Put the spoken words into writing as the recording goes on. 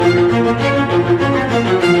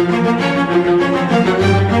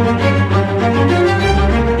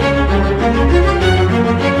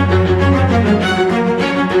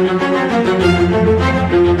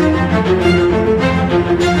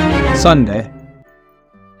Sunday,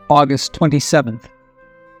 August 27th,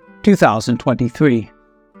 2023,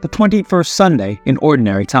 the 21st Sunday in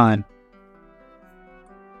Ordinary Time.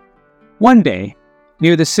 One day,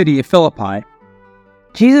 near the city of Philippi,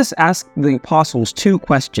 Jesus asked the apostles two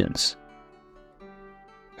questions.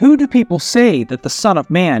 Who do people say that the Son of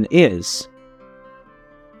Man is?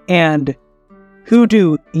 And who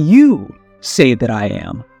do you say that I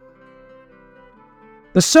am?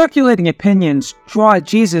 The circulating opinions draw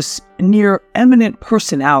Jesus near eminent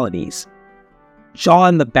personalities: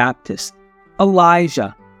 John the Baptist,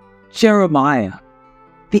 Elijah, Jeremiah,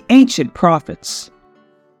 the ancient prophets.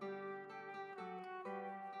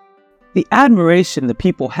 The admiration the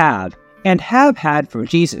people have and have had for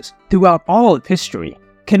Jesus throughout all of history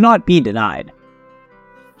cannot be denied.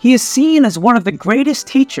 He is seen as one of the greatest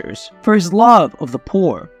teachers for his love of the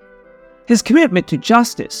poor, his commitment to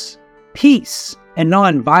justice, peace, and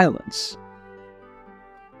non-violence.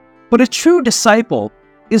 But a true disciple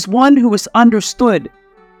is one who has understood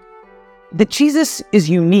that Jesus is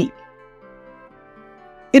unique.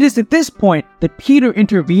 It is at this point that Peter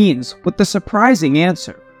intervenes with the surprising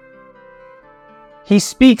answer. He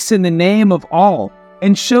speaks in the name of all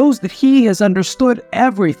and shows that he has understood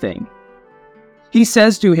everything. He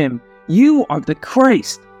says to him, "You are the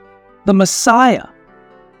Christ, the Messiah."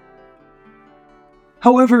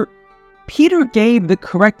 However, Peter gave the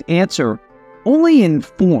correct answer only in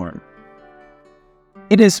form.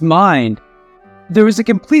 In his mind, there is a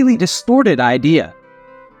completely distorted idea.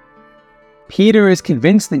 Peter is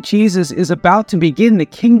convinced that Jesus is about to begin the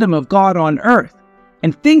kingdom of God on earth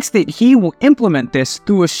and thinks that he will implement this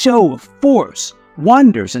through a show of force,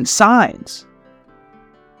 wonders, and signs.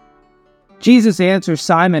 Jesus answers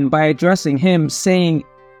Simon by addressing him, saying,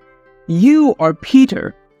 "You are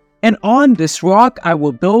Peter, and on this rock I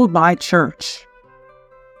will build my church."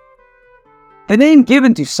 The name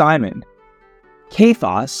given to Simon,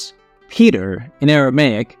 Cephas, Peter in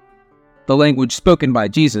Aramaic, the language spoken by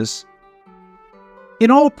Jesus,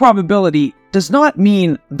 in all probability does not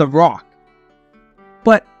mean the rock,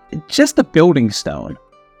 but just a building stone.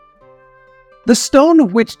 The stone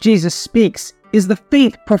of which Jesus speaks is the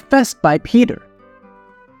faith professed by Peter.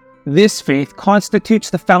 This faith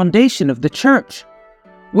constitutes the foundation of the church,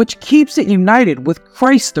 which keeps it united with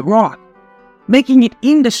Christ the rock, making it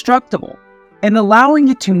indestructible and allowing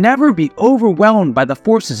it to never be overwhelmed by the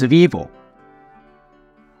forces of evil.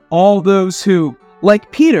 All those who,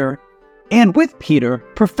 like Peter, and with Peter,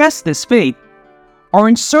 profess this faith, are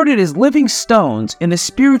inserted as living stones in the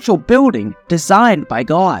spiritual building designed by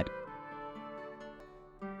God.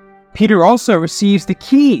 Peter also receives the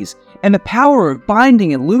keys and the power of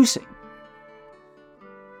binding and loosing.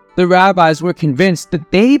 The rabbis were convinced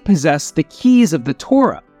that they possessed the keys of the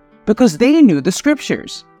Torah because they knew the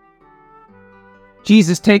scriptures.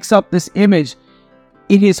 Jesus takes up this image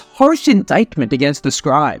in his harsh indictment against the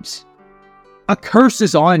scribes. "A curse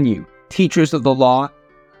is on you, teachers of the law,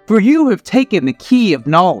 for you have taken the key of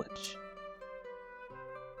knowledge."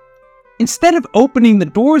 Instead of opening the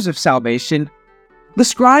doors of salvation, the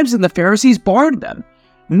scribes and the Pharisees barred them,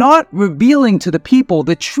 not revealing to the people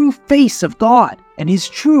the true face of God and his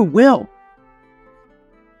true will.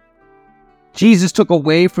 Jesus took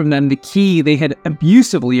away from them the key they had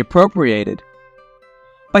abusively appropriated.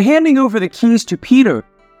 By handing over the keys to Peter,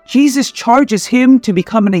 Jesus charges him to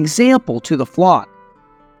become an example to the flock.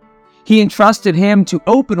 He entrusted him to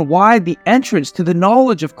open wide the entrance to the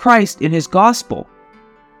knowledge of Christ in his gospel.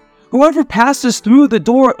 Whoever passes through the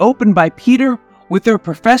door opened by Peter with their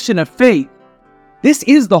profession of faith, this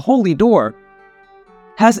is the holy door,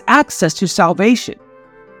 has access to salvation.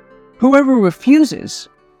 Whoever refuses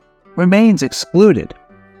remains excluded.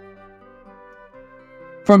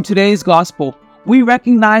 From today's gospel, we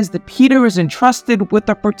recognize that Peter is entrusted with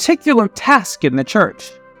a particular task in the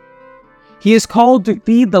church. He is called to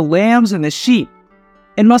feed the lambs and the sheep,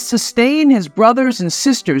 and must sustain his brothers and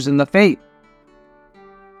sisters in the faith.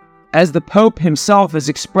 As the Pope himself has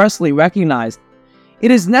expressly recognized,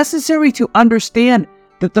 it is necessary to understand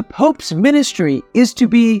that the Pope's ministry is to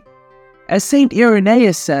be, as St.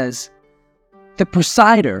 Irenaeus says, the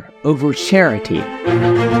presider over charity.